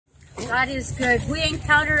God is good. We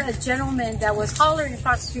encountered a gentleman that was hollering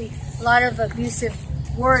across the street, a lot of abusive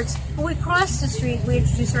words. When we crossed the street, we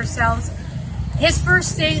introduced ourselves. His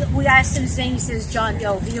first thing, we asked him his name, he says John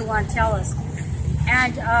Doe. He didn't want to tell us.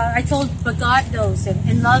 And I told him, but God knows him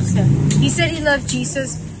and loves him. He said he loved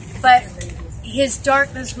Jesus, but his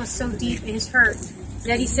darkness was so deep in his hurt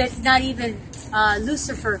that he said not even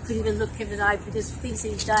Lucifer could even look him in the eye because of things that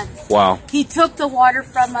he's done. Wow. He took the water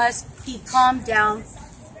from us. He calmed down.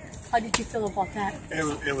 How did you feel about that?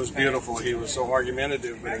 It was beautiful. He was so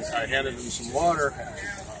argumentative, but I handed him some water,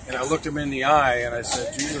 and I looked him in the eye, and I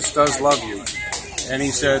said, Jesus does love you. And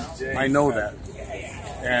he said, I know that.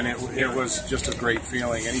 And it was just a great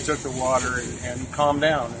feeling. And he took the water and calmed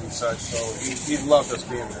down and such, so he loved us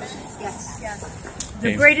being there. Yes, yes.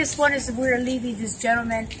 The greatest one is that we were leaving, this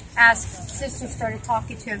gentleman asked, sister started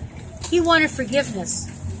talking to him. He wanted forgiveness.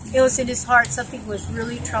 It was in his heart, something was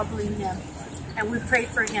really troubling him. And we prayed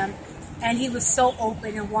for him. And he was so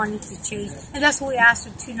open and wanting to change. And that's what we asked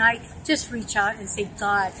him tonight. Just reach out and say,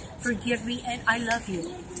 God, forgive me and I love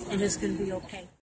you. And it's going to be okay.